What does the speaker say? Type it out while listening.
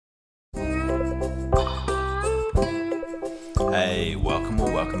Hey, welcome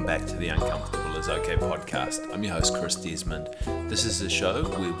back to the Uncomfortable is Okay podcast. I'm your host, Chris Desmond. This is a show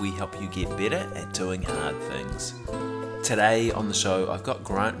where we help you get better at doing hard things. Today on the show, I've got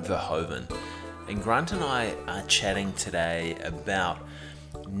Grant Verhoeven. And Grant and I are chatting today about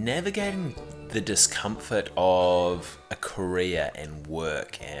navigating the discomfort of a career and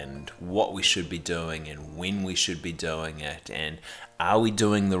work and what we should be doing and when we should be doing it and are we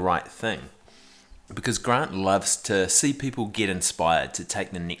doing the right thing? Because Grant loves to see people get inspired to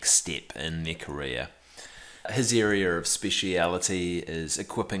take the next step in their career. His area of speciality is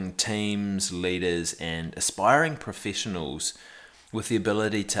equipping teams, leaders, and aspiring professionals with the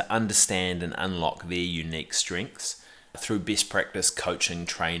ability to understand and unlock their unique strengths through best practice coaching,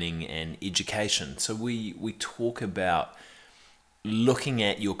 training, and education. So we talk about looking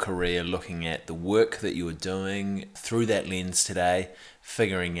at your career, looking at the work that you are doing through that lens today,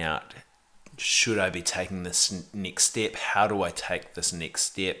 figuring out, should I be taking this next step? How do I take this next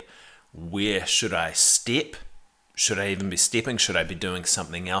step? Where should I step? Should I even be stepping? Should I be doing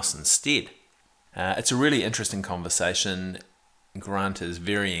something else instead? It's a really interesting conversation. Grant is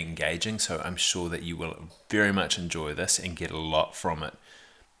very engaging, so I'm sure that you will very much enjoy this and get a lot from it.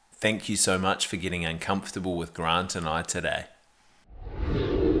 Thank you so much for getting uncomfortable with Grant and I today.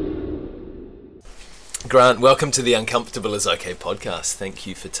 Grant, welcome to the Uncomfortable is Okay podcast. Thank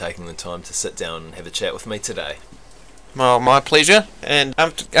you for taking the time to sit down and have a chat with me today. Well, my pleasure. And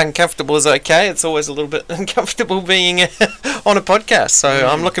uncomfortable is okay. It's always a little bit uncomfortable being on a podcast. So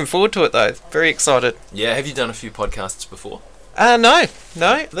I'm looking forward to it, though. Very excited. Yeah, have you done a few podcasts before? No.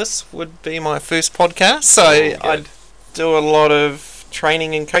 This would be my first podcast. So I do a lot of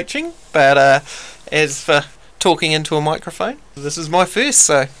training and coaching. But as for talking into a microphone, this is my first,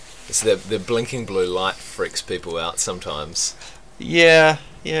 so... So the blinking blue light freaks people out sometimes. Yeah,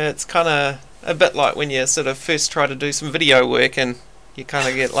 it's kind of a bit like when you sort of first try to do some video work and you kind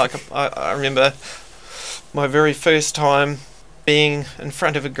of get like, I remember my very first time being in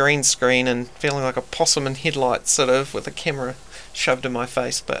front of a green screen and feeling like a possum in headlights sort of with a camera shoved in my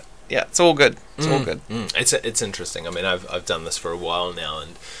face, but yeah, it's all good. All good. It's interesting. I mean, I've done this for a while now,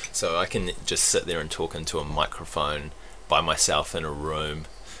 and so I can just sit there and talk into a microphone by myself in a room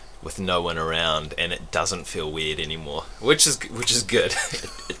with no one around, and it doesn't feel weird anymore, which is good.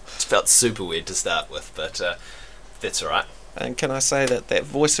 It felt super weird to start with, but that's all right. And can I say that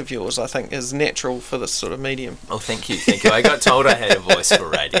voice of yours, I think, is natural for this sort of medium? Oh, thank you. I got told I had a voice for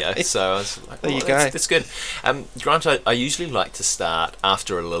radio, so I was like, there you go. That's good. Grant, I usually like to start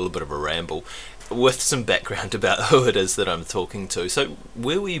after a little bit of a ramble with some background about who it is that I'm talking to. So,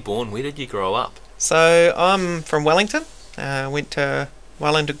 where were you born? Where did you grow up? So, I'm from Wellington. Went to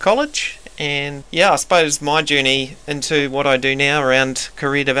Wellington College, and I suppose my journey into what I do now around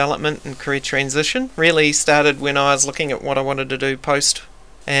career development and career transition really started when I was looking at what I wanted to do post.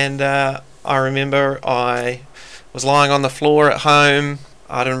 And I remember I was lying on the floor at home.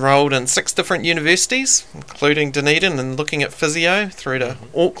 I'd enrolled in 6 different universities, including Dunedin, and looking at physio through to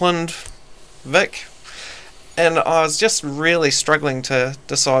Auckland, Vic. And I was just really struggling to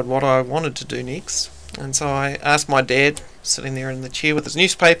decide what I wanted to do next. And so I asked my dad, sitting there in the chair with his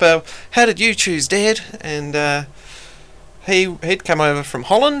newspaper, how did you choose, Dad? And he'd come over from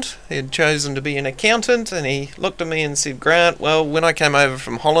Holland. He'd chosen to be an accountant, and he looked at me and said, Grant, well, when I came over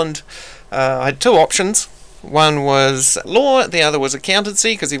from Holland, I had 2 options. One was law, the other was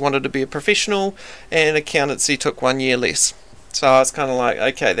accountancy, because he wanted to be a professional, and accountancy took 1 year less. So I was kind of like,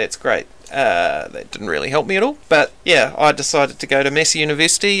 okay, that's great. That didn't really help me at all. But yeah, I decided to go to Massey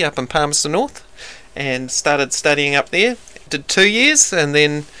University up in Palmerston North and started studying up there. Did 2 years and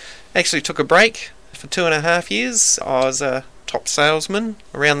then actually took a break for 2.5 years. I was a top salesman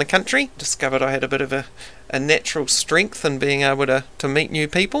around the country. Discovered I had a bit of a natural strength in being able to meet new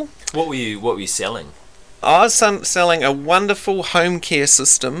people. What were you selling? I was selling a wonderful home care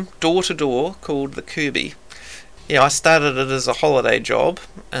system door to door called the Kirby. I started it as a holiday job,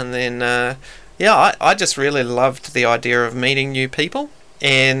 and then I just really loved the idea of meeting new people.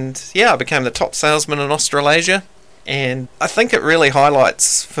 And I became the top salesman in Australasia. And I think it really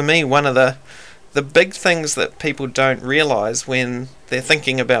highlights, for me, one of the big things that people don't realise when they're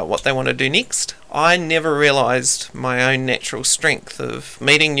thinking about what they want to do next. I never realised my own natural strength of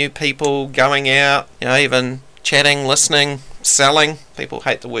meeting new people, going out, even chatting, listening, selling. People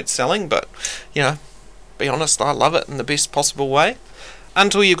hate the word selling, but, be honest, I love it in the best possible way.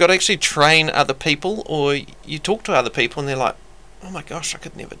 Until you've got to actually train other people, or you talk to other people and they're like, oh my gosh, I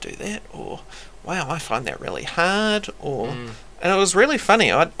could never do that, or wow, I find that really hard, and it was really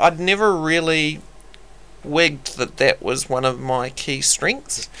funny. I'd never really wigged that was one of my key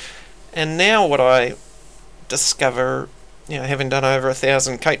strengths, and now what I discover having done over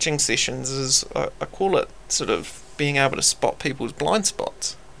 1,000 coaching sessions, is I call it sort of being able to spot people's blind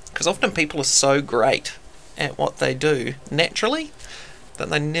spots. Because often people are so great at what they do naturally that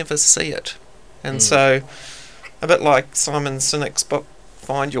they never see it. And so, a bit like Simon Sinek's book,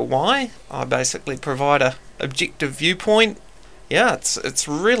 Find Your Why, I basically provide a objective viewpoint. Yeah, it's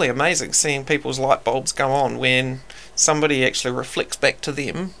really amazing seeing people's light bulbs go on when somebody actually reflects back to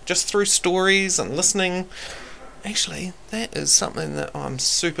them just through stories and listening. Actually, that is something that I'm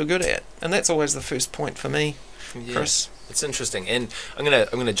super good at, and that's always the first point for me, Chris. It's interesting, and I'm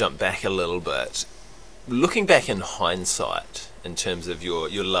gonna jump back a little bit. Looking back in hindsight, in terms of your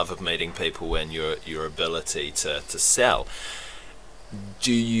love of meeting people and your ability to sell,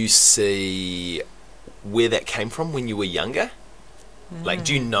 do you see where that came from when you were younger? Like,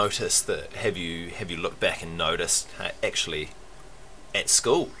 do you notice that? Have you looked back and noticed, actually, at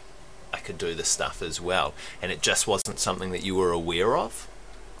school, I could do this stuff as well, and it just wasn't something that you were aware of?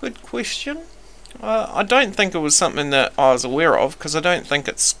 Good question. I don't think it was something that I was aware of, because I don't think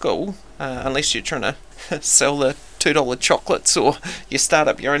at school, unless you're trying to sell the $2 chocolates or you start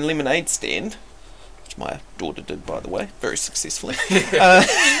up your own lemonade stand, which my daughter did, by the way, very successfully,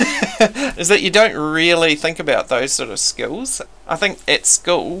 is that you don't really think about those sort of skills. I think at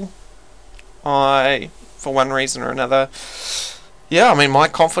school, for one reason or another, my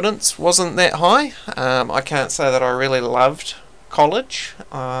confidence wasn't that high. I can't say that I really loved college.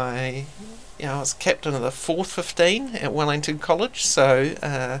 I was captain of the 4th 15 at Wellington College, so...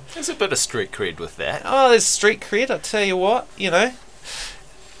 There's a bit of street cred with that. Oh, there's street cred, I tell you what,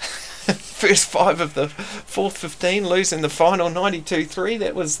 First 5 of the 4th 15, losing the final 92-3.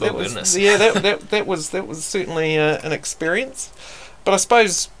 That was certainly an experience. But I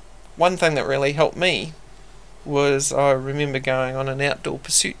suppose one thing that really helped me was I remember going on an outdoor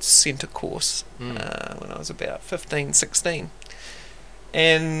pursuits centre course when I was about 15, 16.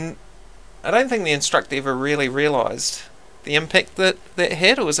 And I don't think the instructor ever really realised the impact that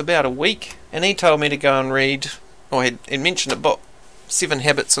had. It was about a week, and he told me to go and read, or he'd mentioned a book, 7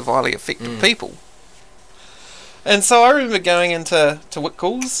 Habits of Highly Effective People. And so I remember going into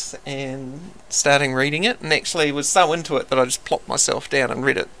Whitcoulls and starting reading it, and actually was so into it that I just plopped myself down and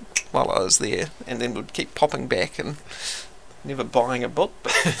read it while I was there, and then would keep popping back and never buying a book,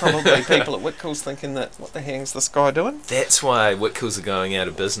 but probably people at Whitcoulls thinking that, what the hell's this guy doing? That's why Whitcoulls are going out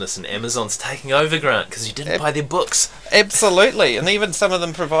of business and Amazon's taking over, Grant, because you didn't buy their books. Absolutely, and even some of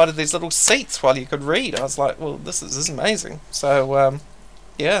them provided these little seats while you could read. I was like, well, this is amazing. So,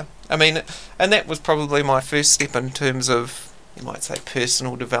 and that was probably my first step in terms of, you might say,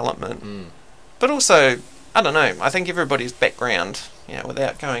 personal development. But also, I don't know, I think everybody's background,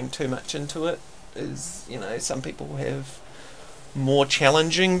 without going too much into it, is, some people have more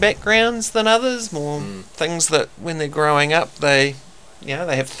challenging backgrounds than others, more things that when they're growing up they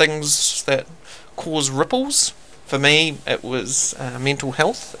have things that cause ripples. For me, it was mental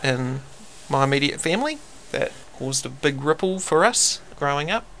health in my immediate family that caused a big ripple for us growing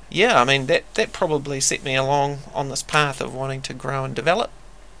up. That probably set me along on this path of wanting to grow and develop.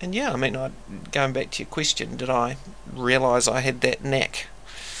 And going back to your question, did I realise I had that knack?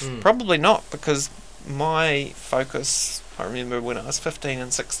 Probably not, because my focus, I remember when I was 15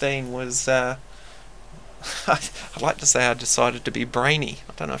 and 16, was I'd like to say I decided to be brainy.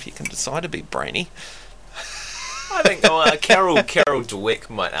 I don't know if you can decide to be brainy. I think Carol Dweck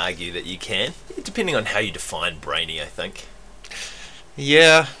might argue that you can, depending on how you define brainy, I think.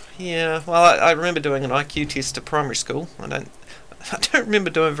 Yeah. Well, I remember doing an IQ test at primary school. I don't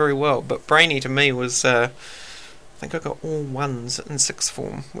remember doing very well, but brainy to me was... I think I got all 1s in 6th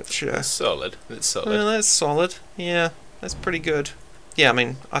form, which... That's solid. Well, that's solid. Yeah, that's pretty good. Yeah,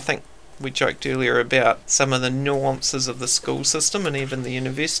 I think we joked earlier about some of the nuances of the school system and even the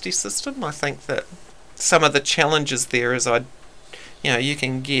university system. I think that some of the challenges there is you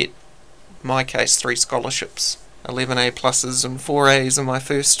can get, in my case, 3 scholarships, 11 A pluses and 4 A's in my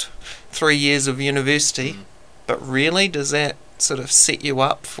first 3 years of university. But really, does that sort of set you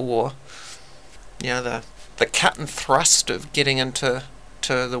up for, the cut and thrust of getting into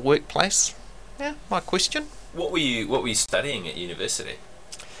the workplace? Yeah, my question. What were you studying at university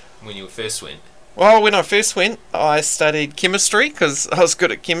when you first went? Well, when I first went, I studied chemistry because I was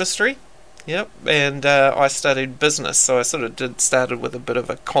good at chemistry. Yep, and I studied business, so I sort of started with a bit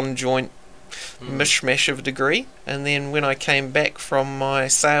of a conjoint mishmash of a degree. And then when I came back from my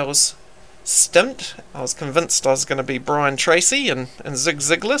sales stint, I was convinced I was going to be Brian Tracy and Zig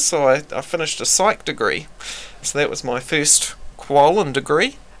Ziglar, so I finished a psych degree. So that was my first qual and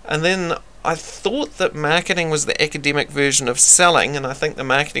degree. And then I thought that marketing was the academic version of selling, and I think the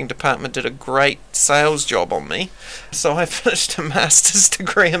marketing department did a great sales job on me. So I finished a master's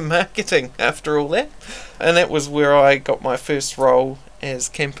degree in marketing after all that, and that was where I got my first role as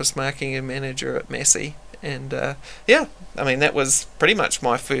campus marketing manager at Massey. And that was pretty much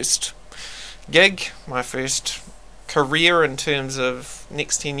my first gig, my first career in terms of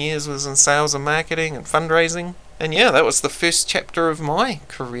next 10 years was in sales and marketing and fundraising. And yeah, that was the first chapter of my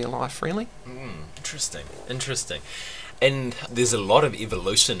career life, really. Interesting. And there's a lot of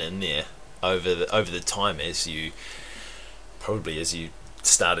evolution in there over the time as you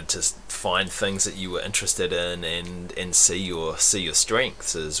started to find things that you were interested in and see your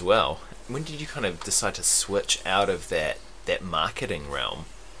strengths as well. When did you kind of decide to switch out of that marketing realm?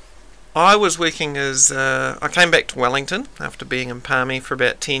 I was working I came back to Wellington after being in Palmy for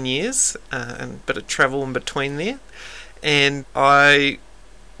about 10 years, and a bit of travel in between there. And I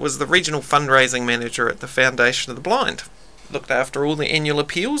was the regional fundraising manager at the Foundation of the Blind. Looked after all the annual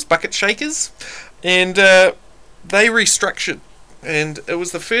appeals, bucket shakers, and they restructured. And it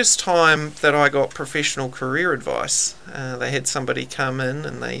was the first time that I got professional career advice. They had somebody come in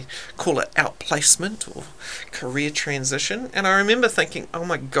and they call it outplacement or career transition. And I remember thinking, oh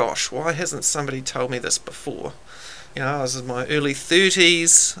my gosh, why hasn't somebody told me this before? You know, I was in my early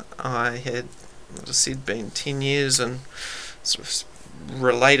 30s. I had, as I said, been 10 years in sort of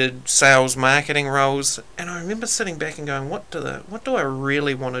related sales marketing roles. And I remember sitting back and going, what do I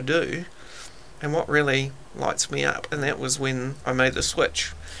really want to do? And what really lights me up? And that was when I made the switch.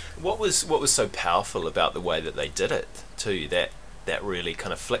 What was so powerful about the way that they did it to you that really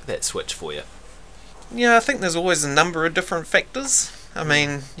kind of flicked that switch for you? Yeah, I think there's always a number of different factors. I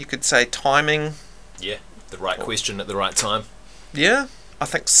mean, you could say timing. Yeah, the right question at the right time. Yeah, I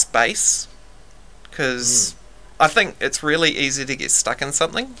think space. Because I think it's really easy to get stuck in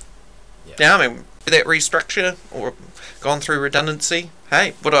something. Yeah, I mean, that restructure or gone through redundancy,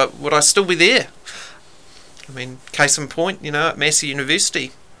 hey, would I still be there? I mean, case in point, at Massey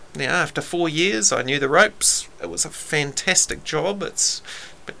University, after 4 years, I knew the ropes. It was a fantastic job. It's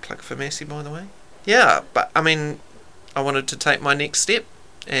a big plug for Massey, by the way. Yeah, but I mean, I wanted to take my next step,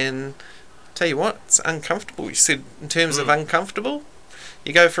 and tell you what, it's uncomfortable. You said in terms of uncomfortable,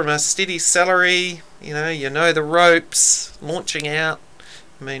 you go from a steady salary, you know the ropes, launching out.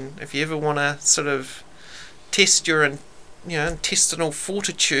 I mean, if you ever want to sort of test your intestinal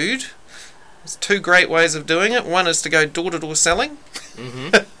fortitude, there's two great ways of doing it. One is to go door-to-door selling,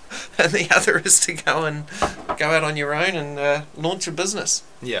 and the other is to go out on your own and launch a business.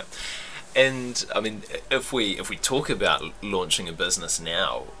 Yeah, and I mean, if we talk about launching a business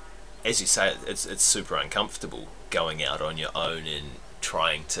now, as you say, it's super uncomfortable going out on your own and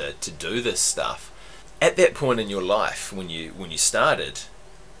trying to do this stuff. At that point in your life, when you started,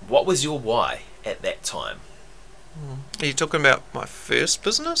 what was your why at that time? Are you talking about my first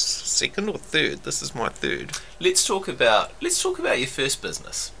business, second or third? This is my third. Let's talk about your first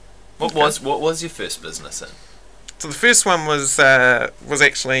business. What was your first business in? So the first one was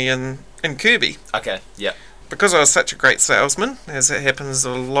actually in Kirby. Okay, yeah. Because I was such a great salesman, as it happens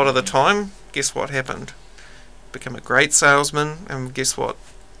a lot of the time, guess what happened? Become a great salesman, and guess what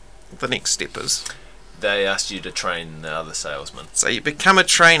the next step is? They asked you to train the other salesmen. So you become a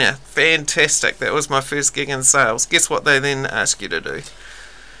trainer. Fantastic. That was my first gig in sales. Guess what they then ask you to do?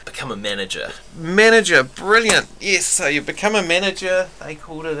 Become a manager. Manager, brilliant. Yes, so you become a manager. They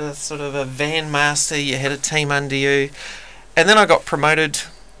called it a sort of a van master. You had a team under you. And then I got promoted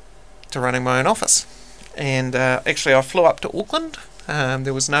to running my own office. And actually I flew up to Auckland.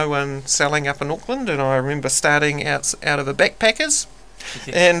 There was no one selling up in Auckland, and I remember starting out of a backpackers.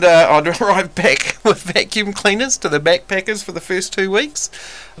 And I'd arrive back with vacuum cleaners to the backpackers for the first 2 weeks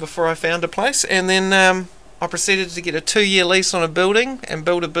before I found a place. And then I proceeded to get a 2-year lease on a building and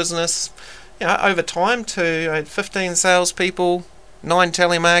build a business over time I had 15 salespeople, 9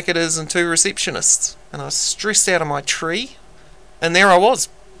 telemarketers and 2 receptionists. And I was stressed out of my tree. And there I was,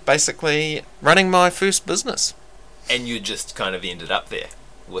 basically running my first business. And you just kind of ended up there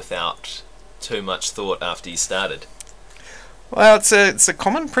without too much thought after you started. Well, it's a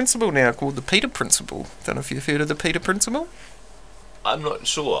common principle now called the Peter Principle. Don't know if you've heard of the Peter Principle. I'm not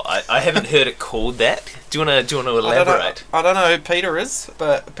sure. I haven't heard it called that. Do you want to elaborate? I don't know who Peter is,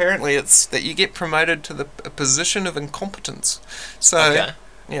 but apparently it's that you get promoted to a position of incompetence. So, okay.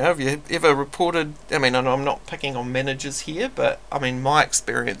 Have you ever reported? I mean, I'm not picking on managers here, but I mean, my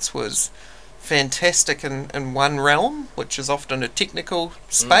experience was fantastic in one realm, which is often a technical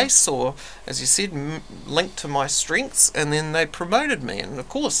space, or, as you said, linked to my strengths, and then they promoted me. And of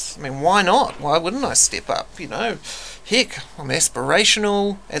course, I mean, why not? Why wouldn't I step up? Heck, I'm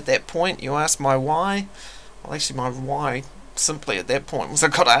aspirational. At that point, you ask my why. Well, actually, my why simply at that point was I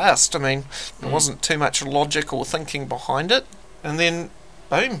got asked. I mean, there wasn't too much logic or thinking behind it. And then,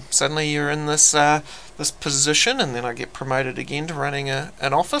 boom, suddenly you're in this position, and then I get promoted again to running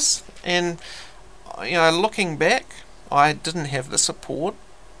an office. And, looking back, I didn't have the support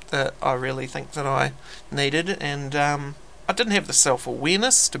that I really think that I needed, and I didn't have the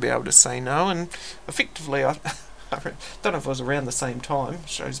self-awareness to be able to say no, and effectively I don't know if it was around the same time,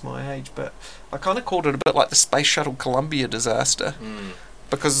 shows my age, but I kind of called it a bit like the Space Shuttle Columbia disaster,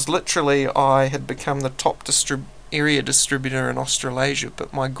 because literally I had become the top area distributor in Australasia,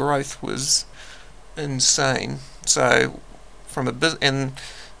 but my growth was insane. So and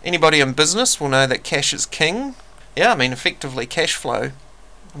anybody in business will know that cash is king. Yeah, I mean, effectively cash flow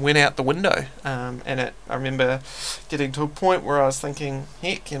went out the window, and I remember getting to a point where I was thinking,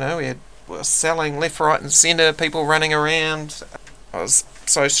 heck, we were selling left, right and centre, people running around. I was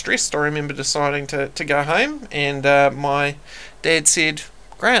so stressed, I remember deciding to go home, and my dad said,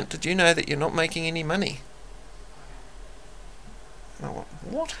 "Grant, did you know that you're not making any money?" And I went,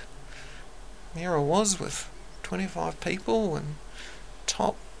 what? Here I was with 25 people and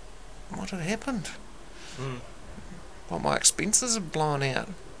top. What had happened? Well, my expenses had blown out.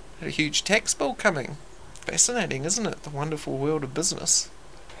 Had a huge tax bill coming. Fascinating, isn't it? The wonderful world of business.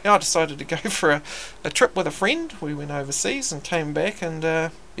 I decided to go for a trip with a friend. We went overseas and came back, and I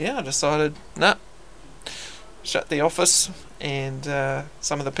decided, shut the office, and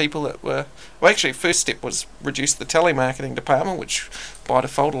some of the people that were... Well, actually, first step was reduce the telemarketing department, which by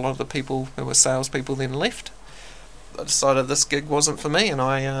default a lot of the people who were salespeople then left. I decided this gig wasn't for me, and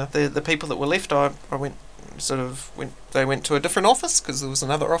the people that were left, I went to a different office, because there was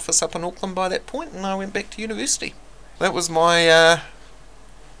another office up in Auckland by that point, and I went back to university. That was my...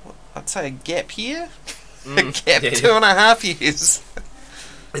 I'd say a gap year. A gap 2.5 years.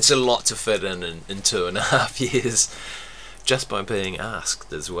 It's a lot to fit in 2.5 years, just by being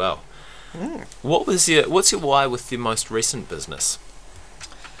asked as well. What's your why with your most recent business?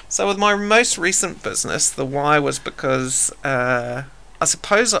 So with my most recent business, the why was because I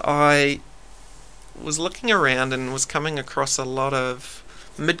suppose I was looking around and was coming across a lot of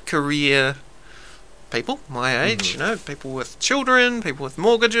mid-career people my age, people with children, people with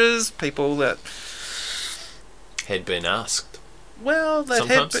mortgages, people that had been asked. Well,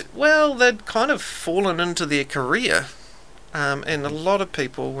 they'd kind of fallen into their career, and a lot of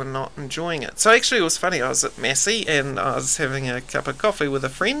people were not enjoying it. So actually, it was funny. I was at Massey, and I was having a cup of coffee with a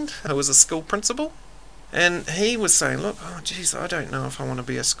friend who was a school principal, and he was saying, "Look, I don't know if I want to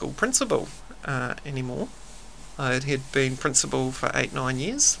be a school principal anymore." I had been principal for 8-9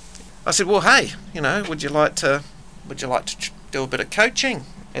 years. I said, "Well, hey, would you like to do a bit of coaching?"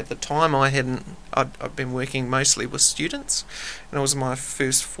 At the time, I'd been working mostly with students, and it was my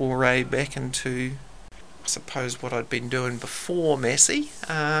first foray back into, I suppose, what I'd been doing before Massey.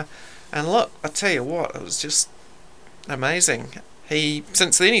 And look, I tell you what, it was just amazing.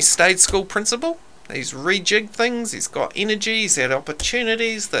 Since then, he's stayed school principal. He's rejigged things. He's got energy. He's had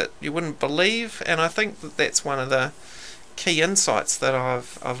opportunities that you wouldn't believe, and I think that's one of the key insights that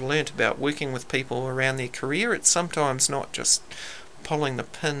I've learnt about working with people around their career. It's sometimes not just pulling the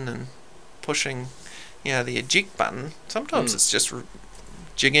pin and pushing, the eject button. Sometimes it's just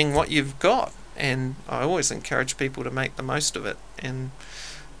jigging what you've got, and I always encourage people to make the most of it, and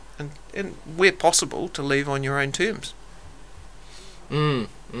where possible to leave on your own terms. And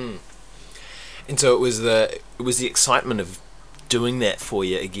so it was the excitement of doing that for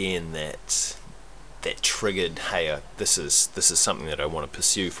you again that triggered, hey, this is something that I want to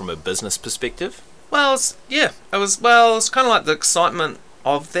pursue from a business perspective? Well, it was kind of like the excitement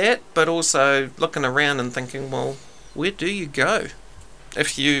of that, but also looking around and thinking, well, where do you go?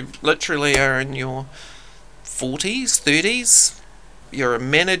 If you literally are in your 40s, 30s, you're a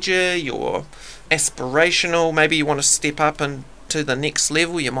manager, you're aspirational, maybe you want to step up into the next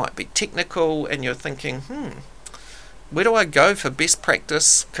level, you might be technical, and you're thinking, where do I go for best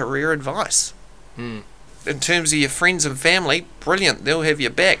practice career advice? In terms of your friends and family, brilliant, they'll have your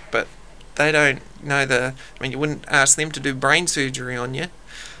back, but they don't know you wouldn't ask them to do brain surgery on you.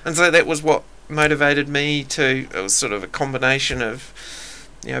 And so that was what motivated me it was sort of a combination of,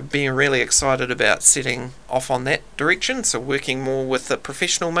 being really excited about setting off on that direction, so working more with the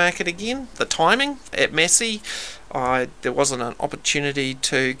professional market again. The timing at Massey, there wasn't an opportunity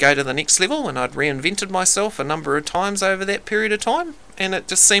to go to the next level, and I'd reinvented myself a number of times over that period of time, and it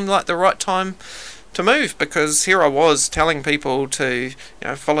just seemed like the right time to move, because here I was telling people to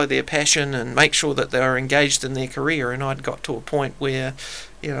follow their passion and make sure that they were engaged in their career, and I'd got to a point where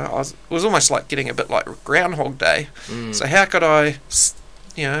it was almost like getting a bit like Groundhog Day. So how could I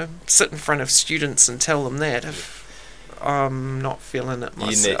sit in front of students and tell them that if I'm not feeling it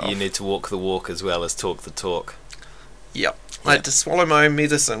myself? You need to walk the walk as well as talk the talk. Yep. I had to swallow my own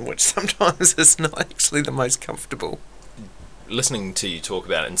medicine, which sometimes is not actually the most comfortable. Listening to you talk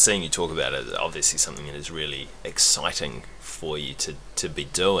about it and seeing you talk about it is obviously something that is really exciting for you to be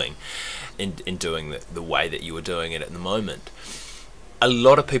doing, in doing the way that you are doing it at the moment. A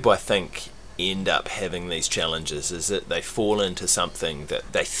lot of people, I think, end up having these challenges is that they fall into something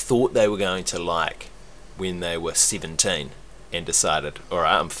that they thought they were going to like when they were 17 and decided, all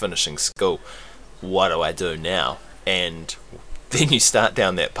right, I'm finishing school, what do I do now? And then you start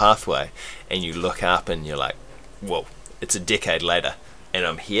down that pathway and you look up and you're like, well, it's a decade later and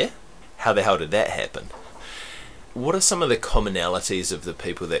I'm here? How the hell did that happen? What are some of the commonalities of the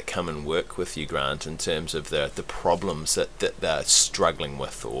people that come and work with you, Grant, in terms of the problems that they're struggling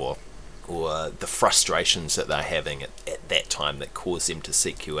with, or the frustrations that they're having at that time that cause them to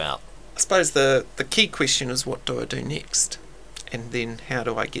seek you out? I suppose the key question is, what do I do next? And then how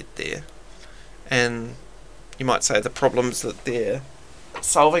do I get there? And you might say the problems that they're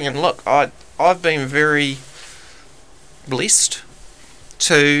solving. And look, I've been very blessed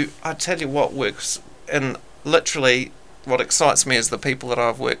I tell you what works, and literally what excites me is the people that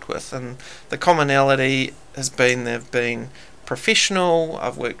I've worked with, and the commonality has been they've been professional.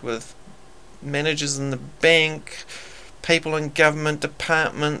 I've worked with managers in the bank, people in government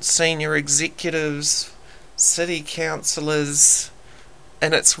departments, senior executives, city councillors,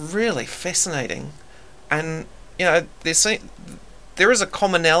 and it's really fascinating. And there is a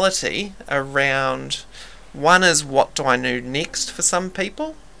commonality around. One is, what do I do next for some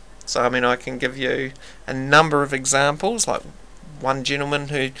people? So, I can give you a number of examples, like one gentleman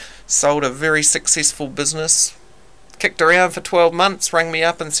who sold a very successful business, kicked around for 12 months, rang me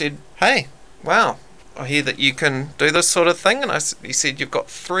up and said, hey, wow, I hear that you can do this sort of thing. And he said, you've got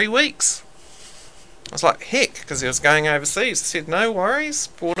 3 weeks. I was like, heck, because he was going overseas. I said, no worries,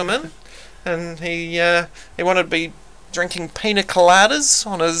 brought him in. And he wanted to be drinking pina coladas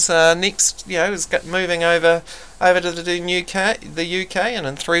on his next, he was moving over to the UK, and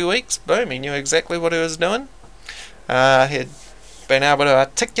in 3 weeks, boom, he knew exactly what he was doing. He'd been able to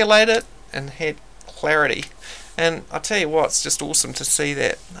articulate it and had clarity. And I tell you what, it's just awesome to see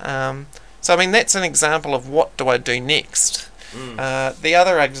that. So that's an example of what do I do next. The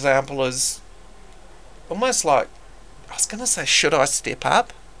other example is almost like, I was going to say, should I step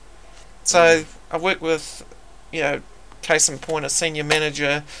up? So I work with, case in point, a senior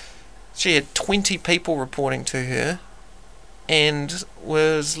manager. She had 20 people reporting to her and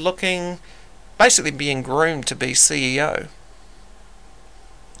was basically being groomed to be CEO.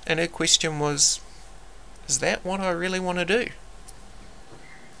 And her question was, is that what I really want to do?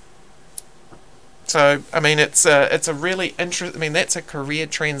 So, it's a really interesting, that's a career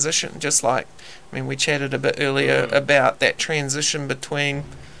transition, just like, we chatted a bit earlier about that transition between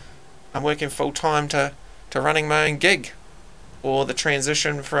I'm working full-time to running my own gig, or the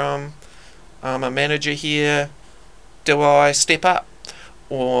transition from I'm a manager here, do I step up?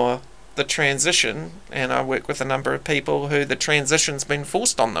 Or the transition, and I work with a number of people who the transition's been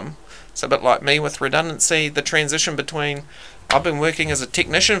forced on them. So a bit like me with redundancy, the transition between I've been working as a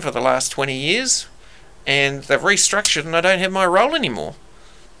technician for the last 20 years and they've restructured and I don't have my role anymore.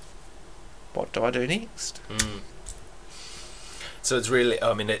 What do I do next? So it's really,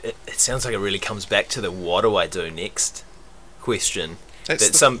 it sounds like it really comes back to the what do I do next question.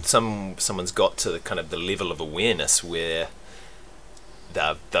 Someone's got to the level of awareness where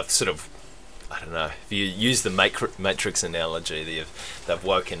they've sort of, I don't know, if you use the Matrix analogy, they've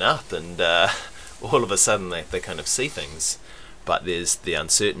woken up and all of a sudden they kind of see things, but there's the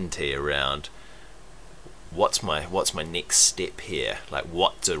uncertainty around what's my next step here, like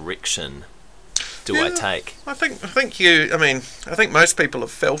what direction do I take? I think most people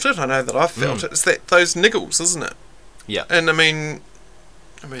have felt it. I know that I've felt it. It's those niggles, isn't it? Yeah. And you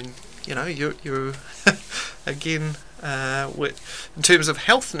again, in terms of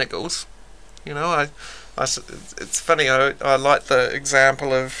health niggles, it's funny. I like the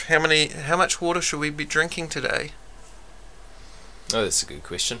example of how much water should we be drinking today? Oh, that's a good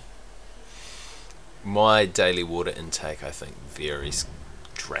question. My daily water intake, I think, varies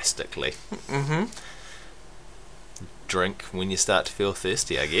drastically. Drink when you start to feel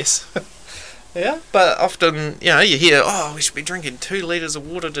thirsty, I guess. Yeah, but often, you hear, we should be drinking 2 litres of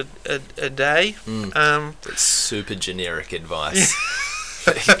water a day. That's super generic advice.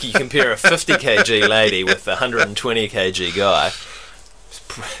 You compare a 50 kg lady with a 120 kg guy.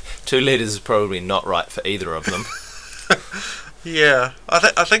 2 litres is probably not right for either of them. Yeah,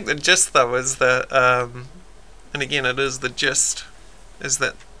 I think the gist though is that, and again it is the gist, is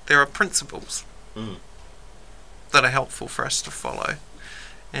that there are principles that are helpful for us to follow,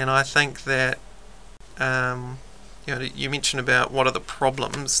 and I think that you mentioned about what are the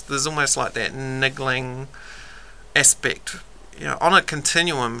problems. There's almost like that niggling aspect, on a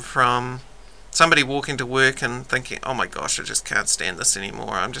continuum from somebody walking to work and thinking, oh my gosh, I just can't stand this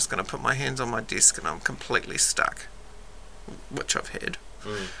anymore, I'm just going to put my hands on my desk and I'm completely stuck, which I've had,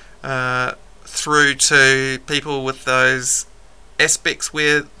 through to people with those aspects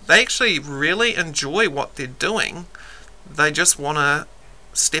where they actually really enjoy what they're doing, they just want to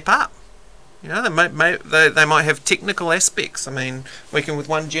step up. They might have technical aspects. I mean, working with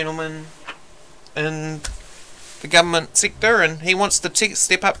one gentleman in the government sector, and he wants to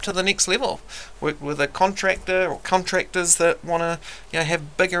step up to the next level. Work with a contractor or contractors that want to,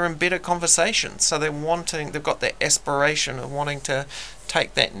 have bigger and better conversations. So they've got that aspiration of wanting to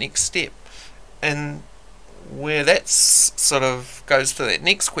take that next step, and where that's sort of goes to that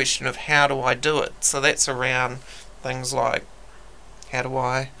next question of how do I do it. So that's around things like, how do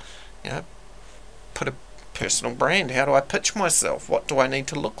I, put a personal brand? How do I pitch myself? What do I need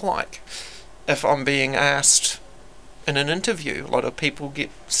to look like? If I'm being asked in an interview, a lot of people get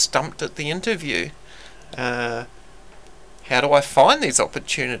stumped at the interview. How do I find these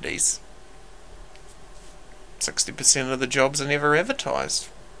opportunities? 60% of the jobs are never advertised.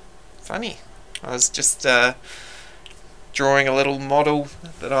 Funny. I was just drawing a little model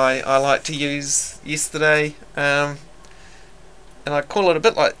that I like to use yesterday, and I call it a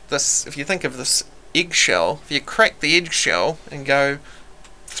bit like this. If you think of this eggshell, if you crack the eggshell and go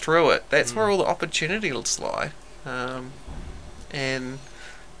through it, that's where all the opportunities lie. And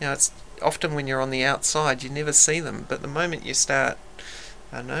it's often when you're on the outside you never see them, but the moment you start,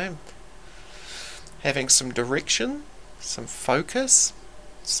 having some direction, some focus,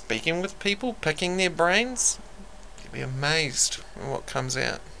 speaking with people, picking their brains, you'll be amazed at what comes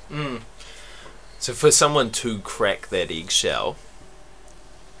out. So for someone to crack that eggshell,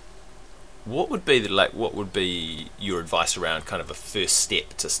 what would be your advice around kind of a first step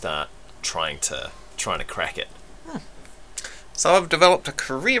to start trying to crack it? So I've developed a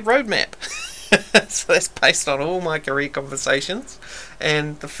career roadmap. So that's based on all my career conversations,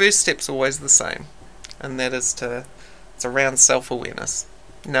 and the first step's always the same, and that is it's around self-awareness,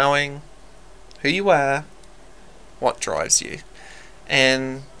 knowing who you are, what drives you,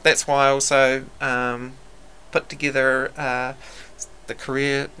 and that's why I also put together the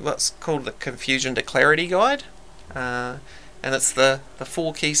career, what's called the Confusion to Clarity Guide, and it's the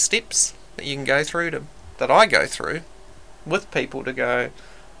 4 key steps that you can go through that I go through with people to go,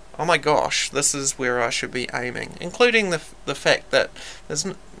 oh my gosh, this is where I should be aiming, including the fact that there's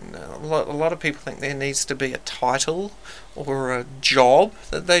a lot of people think there needs to be a title or a job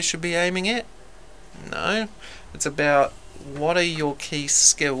that they should be aiming at. No, it's about what are your key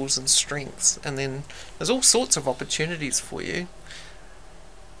skills and strengths, and then there's all sorts of opportunities for you.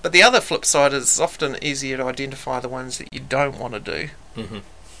 But the other flip side is it's often easier to identify the ones that you don't want to do.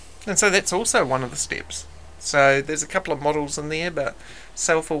 And so that's also one of the steps. So there's a couple of models in there, but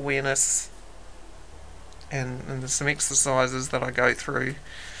self-awareness and there's some exercises that I go through.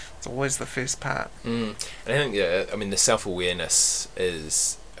 It's always the first part. And I think, the self-awareness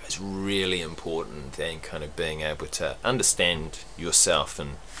is really important, and kind of being able to understand yourself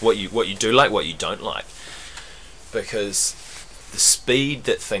and what you do like, what you don't like. Because the speed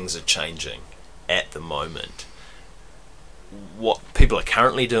that things are changing at the moment, what people are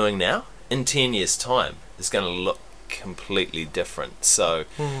currently doing now, in 10 years' time, is going to look completely different. So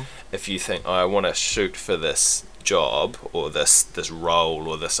if you think, I want to shoot for this job or this role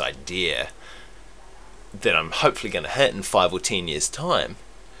or this idea that I'm hopefully going to hit in 5 or 10 years' time,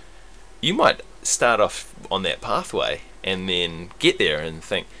 you might start off on that pathway and then get there and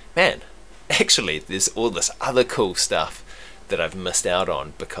think, man, actually there's all this other cool stuff that I've missed out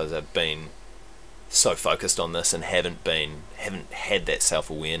on because I've been so focused on this and haven't had that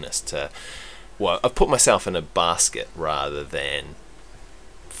self-awareness I've put myself in a basket rather than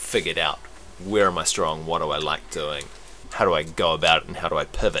figured out where am I strong, what do I like doing, how do I go about it, and how do I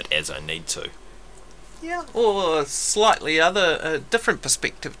pivot as I need to. Yeah, or a slightly different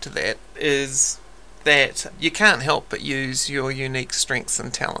perspective to that is that you can't help but use your unique strengths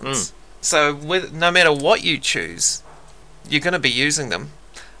and talents. So no matter what you choose, you're going to be using them.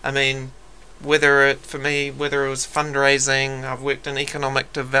 I mean, whether it was fundraising, I've worked in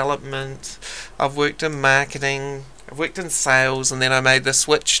economic development, I've worked in marketing, I've worked in sales, and then I made the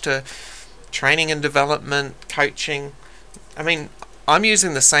switch to training and development, coaching. I mean, I'm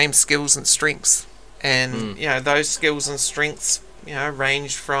using the same skills and strengths, and those skills and strengths,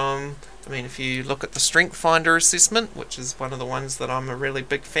 range from. I mean, if you look at the Strength Finder assessment, which is one of the ones that I'm a really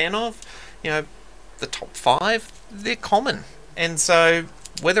big fan of, the top 5, they're common. And so,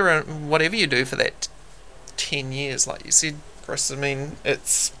 whatever you do for that 10 years, like you said, Chris, I mean,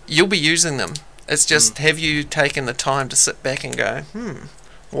 you'll be using them. It's just, have you taken the time to sit back and go,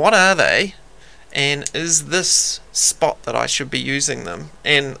 what are they? And is this spot that I should be using them?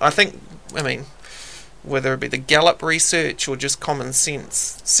 And I think, whether it be the Gallup research or just common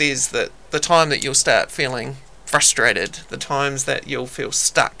sense, says that the time that you'll start feeling frustrated, the times that you'll feel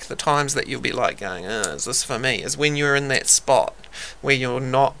stuck, the times that you'll be like going, is this for me, is when you're in that spot where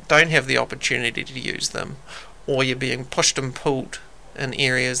don't have the opportunity to use them, or you're being pushed and pulled in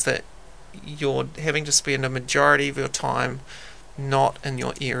areas that you're having to spend a majority of your time not in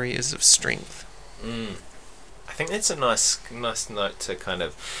your areas of strength. I think that's a nice note to kind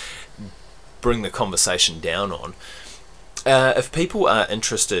of bring the conversation down on. If people are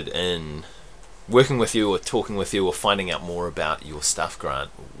interested in working with you or talking with you or finding out more about your stuff,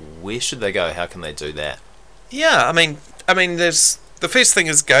 Grant, where should they go? How can they do that? Yeah, I mean, there's the first thing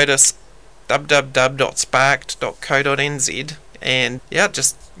is go to www.sparked.co.nz and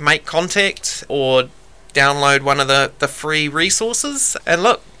just make contact or download one of the free resources. And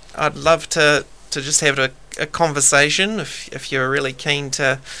look, I'd love to just have a conversation if you're really keen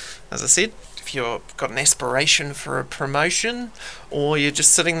to, as I said, if you've got an aspiration for a promotion, or you're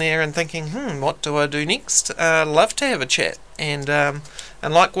just sitting there and thinking, what do I do next? Love to have a chat. And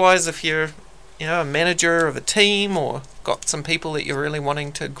likewise, if you're a manager of a team or got some people that you're really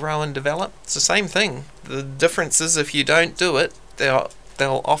wanting to grow and develop, it's the same thing. The difference is if you don't do it, they'll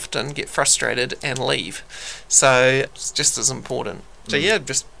often get frustrated and leave. So it's just as important. So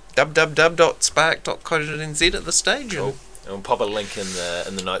just www.spark.co.nz at this stage. Cool. And we'll pop a link in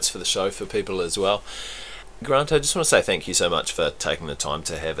the notes for the show for people as well. Grant, I just want to say thank you so much for taking the time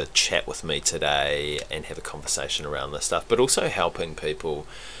to have a chat with me today and have a conversation around this stuff, but also helping people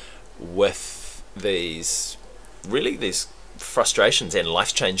with these frustrations and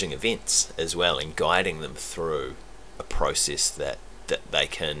life-changing events as well, and guiding them through a process that they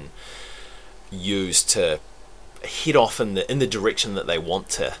can use to head off in the direction that they want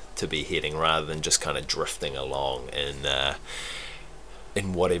to be heading, rather than just kind of drifting along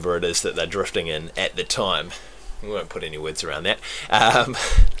in whatever it is that they're drifting in at the time. We won't put any words around that.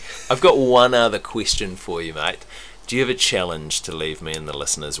 I've got one other question for you, mate. Do you have a challenge to leave me and the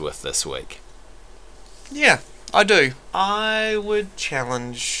listeners with this week? Yeah, I do. I would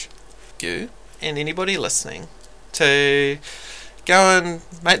challenge you and anybody listening to go and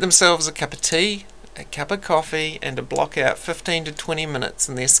make themselves a cup of tea, a cup of coffee, and to block out 15 to 20 minutes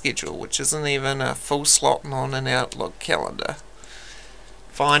in their schedule, which isn't even a full slot on an Outlook calendar.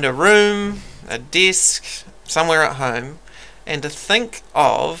 Find a room, a desk, somewhere at home, and to think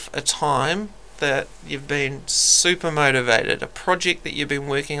of a time that you've been super motivated, a project that you've been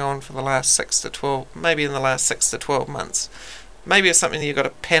working on for the last 6 to 12, maybe in the last 6 to 12 months. Maybe it's something that you got a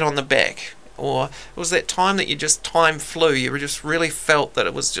pat on the back, or it was that time that time flew, you just really felt that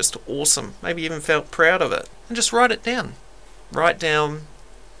it was just awesome, maybe even felt proud of it, and just write it down. Write down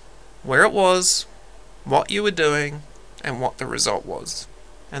where it was, what you were doing, and what the result was.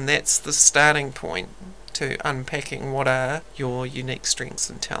 And that's the starting point to unpacking what are your unique strengths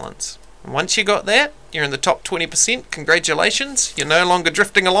and talents. And once you got that, you're in the top 20%, congratulations, you're no longer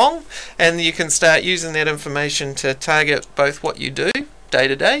drifting along, and you can start using that information to target both what you do day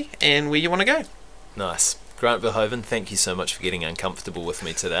to day and where you want to go. Nice. Grant Verhoeven, thank you so much for getting uncomfortable with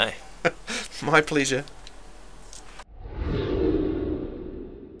me today. My pleasure.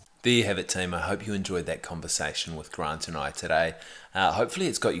 There you have it, team. I hope you enjoyed that conversation with Grant and I today. Hopefully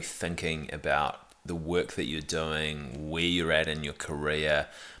it's got you thinking about the work that you're doing, where you're at in your career.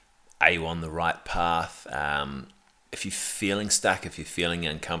 Are you on the right path? If you're feeling stuck, if you're feeling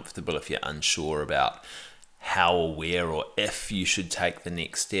uncomfortable, if you're unsure about how or where or if you should take the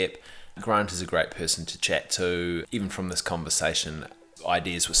next step, Grant is a great person to chat to. Even from this conversation,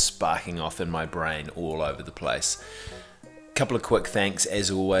 ideas were sparking off in my brain all over the place. Couple of quick thanks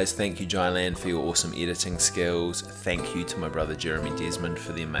as always. Thank you, Jylan, for your awesome editing skills. Thank you to my brother Jeremy Desmond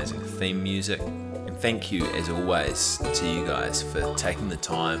for the amazing theme music. And thank you, as always, to you guys for taking the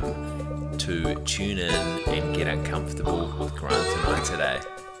time to tune in and get uncomfortable with Grant and I today.